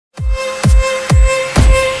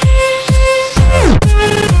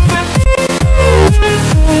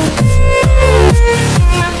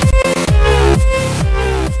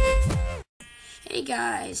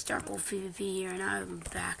Dark Wolf PvP here, and I'm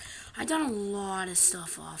back. I done a lot of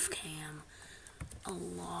stuff off cam. A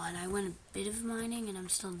lot. I went a bit of mining, and I'm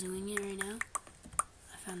still doing it right now.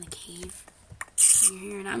 I found the cave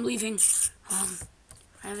here, and I'm leaving.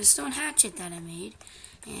 I have a stone hatchet that I made,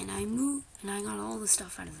 and I moved, and I got all the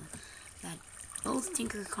stuff out of that. Both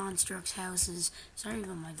Tinker Construct's houses. Sorry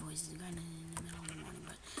about my voice. It's kind of in the middle of the morning,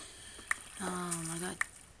 but I got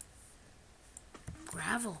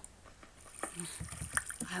gravel.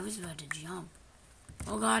 I was about to jump.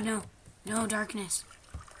 Oh god, no. No, darkness.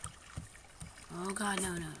 Oh god,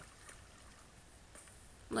 no.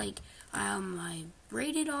 Like, I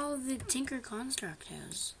raided all of the Tinker Construct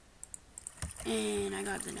house. And I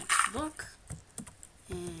got the next book.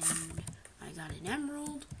 And I got an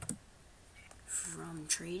emerald from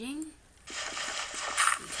trading.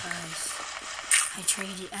 Because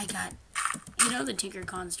I got, the Tinker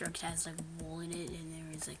Construct has like wool in it, and there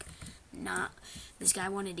was like this guy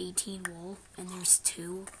wanted 18 wool, and there's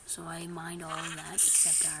 2, so I mined all of that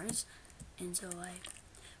except ours, and so I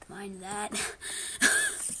mined that,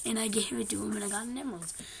 and I gave it to him, and I got an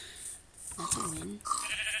emerald. That's a win.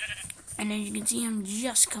 And as you can see, I'm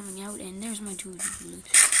just coming out, and there's my 2 blue.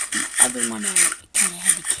 The other one I kind of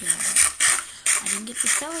had to kill. I didn't get the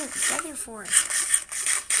feather for it.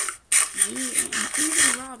 And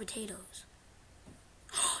even raw potatoes.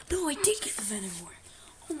 No, I did get the feather for it.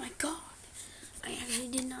 Oh my god. I actually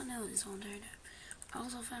did not know this whole entire time. I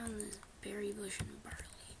also found this berry bush and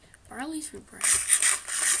barley. Barley's for bread.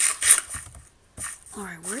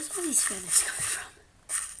 Alright, where's all these feathers coming from?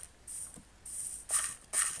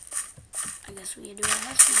 I guess we can do our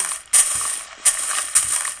best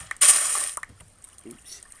now.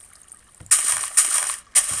 Oops.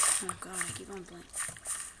 Oh god, I keep on playing.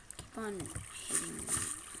 Keep on hitting me.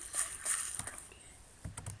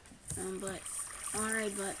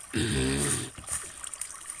 Alright, but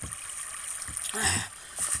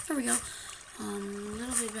there we go. A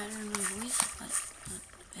little bit better in my voice, but not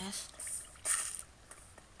the best.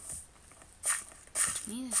 To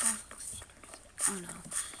me, this all looks interesting. Oh no,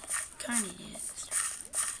 kinda is.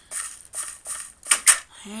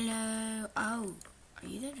 Hello. Oh, are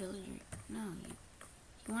you that villager? No,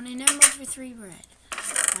 you want an emerald for 3 bread.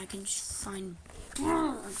 I can just find.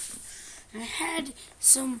 I had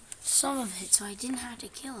some of it, so I didn't have to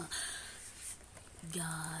kill him.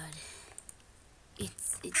 God,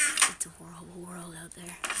 it's a horrible world out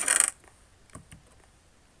there.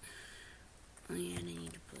 Oh yeah, and I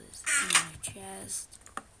need to put this in my chest.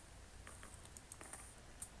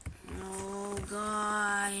 Oh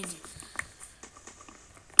god.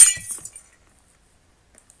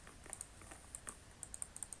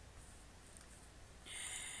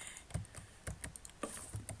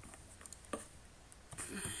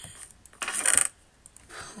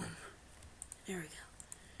 There we go.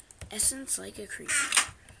 Essence like a creeper.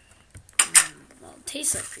 Well,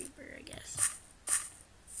 tastes like creeper, I guess.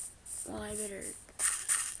 Well, I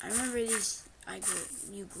remember these.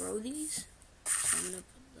 You grow these, so I'm gonna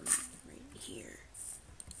put them right here.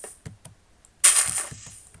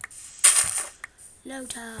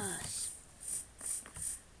 Lotus.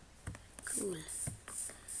 Cool.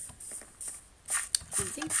 I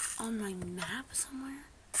think on my map somewhere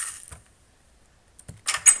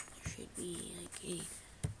should be like a.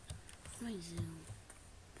 My zoom.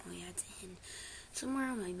 Oh yeah, it's a hint. Somewhere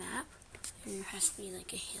on my map, there has to be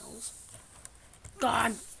like a hill.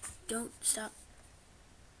 God, don't stop.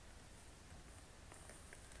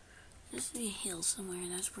 There has to be a hill somewhere,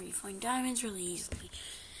 and that's where you find diamonds really easily.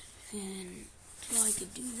 And so I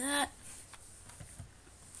could do that.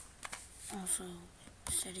 Also,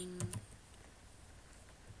 setting.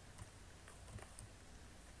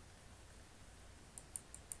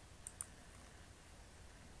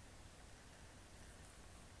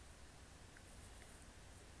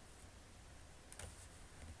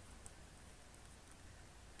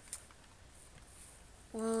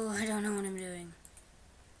 Whoa, I don't know what I'm doing.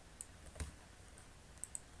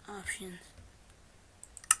 Options.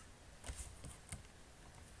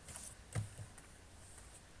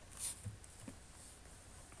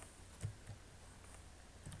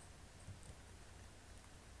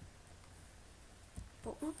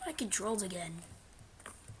 But what if I controlled again?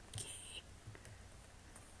 Okay.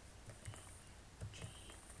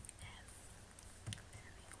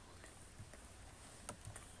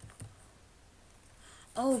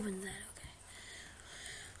 Open that, okay.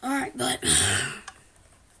 Alright, but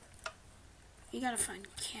you gotta find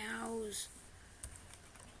cows.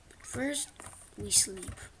 But first, we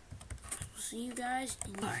sleep. We'll see you guys.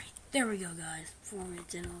 Alright, there we go, guys. 4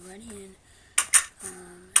 minutes in already,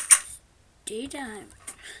 and daytime.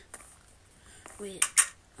 Wait,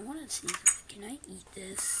 I want to see, can I eat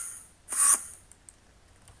this?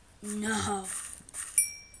 No.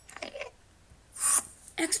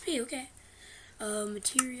 XP, okay.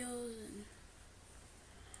 Materials, and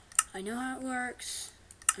I know how it works.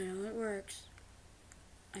 I know it works.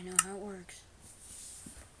 I know how it works.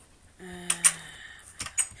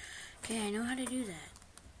 Okay, I know how to do that.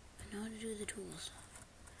 I know how to do the tools.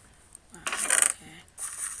 Wow, okay.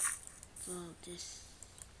 So this.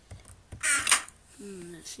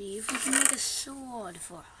 Let's see if we can make a sword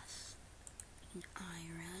for us. An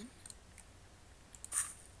iron.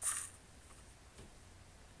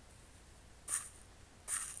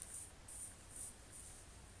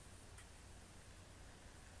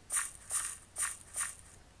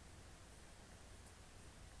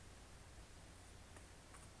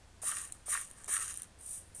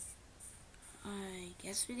 I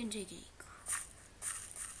guess we can take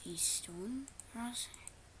a stone cross.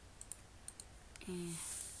 And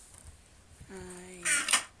I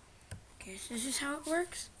guess this is how it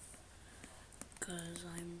works. Because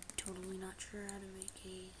I'm totally not sure how to make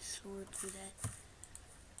a sword through that.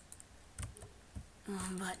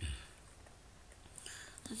 But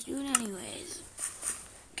let's do it anyways.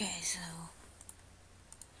 Okay, so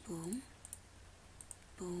boom,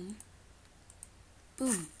 boom,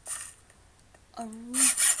 boom.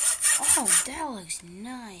 Oh, that looks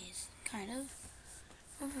nice. Kind of.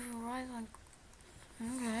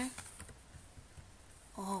 Okay.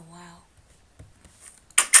 Oh, wow.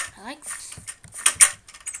 I like this.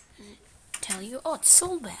 Does it tell you? Oh, it's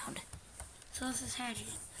soulbound. So this is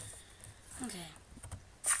hatchet. Okay.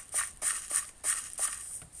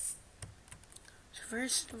 So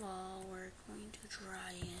first of all, we're going to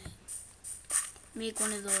try and make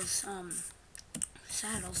one of those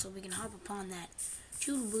saddles so we can hop upon that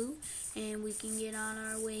Chulaboo and we can get on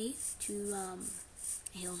our way to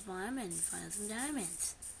Hills Biome and find some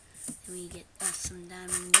diamonds. Then we get us some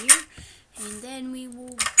diamond gear and then we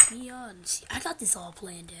will be on. See, I got this all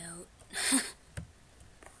planned out.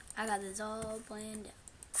 I got this all planned out.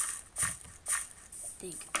 I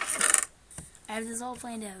think. I have this all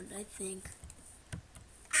planned out, I think.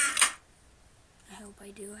 I hope I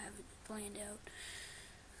do have it planned out.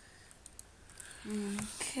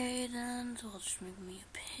 Okay then, so I'll just make me a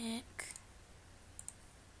pick.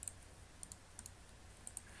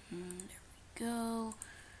 There we go.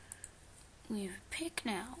 We have a pick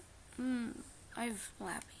now. I have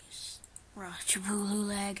lapis. Rajabulu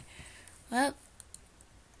lag. Well,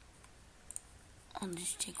 I'll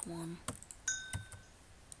just take one.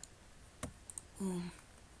 Boom.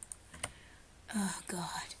 Oh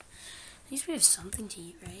god. At least we have something to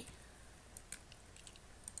eat, right?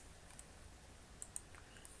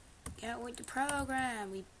 Get with the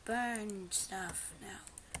program. We burn stuff now.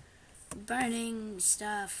 Burning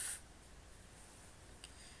stuff.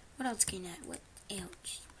 What else can I? What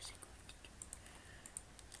else was I going to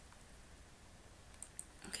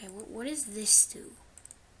do? Okay, what does this do?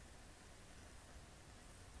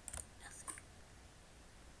 Nothing.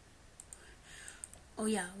 Oh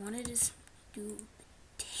yeah, I wanted to do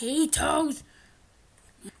potatoes.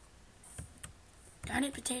 Darn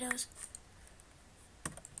it, potatoes.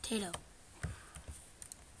 Potato.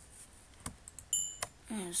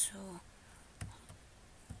 And so,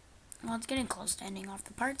 well, it's getting close to ending off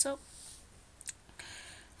the part, so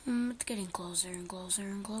it's getting closer and closer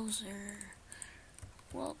and closer.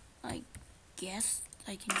 Well, I guess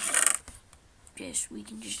I can we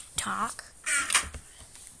can just talk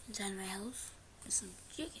inside my house with some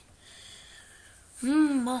chicken.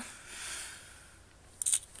 Well,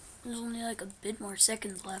 there's only like a bit more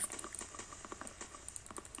seconds left.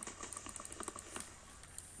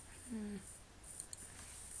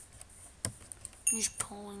 Just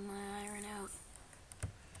pulling my iron out.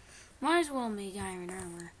 Might as well make iron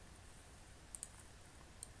armor.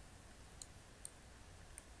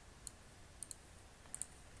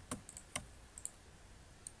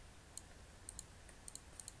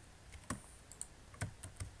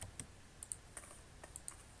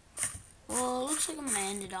 Well, it looks like I'm gonna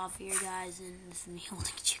end it off here, guys, and this is me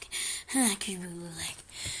holding a chicken.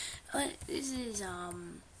 But this is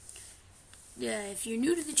yeah, if you're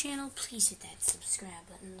new to the channel, please hit that subscribe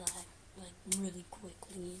button, like really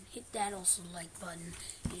quickly, and hit that also like button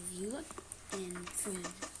if you look. And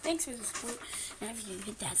thanks for the support. And if you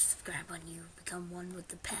hit that subscribe button, you become one with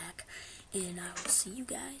the pack. And I will see you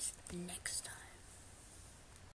guys next time.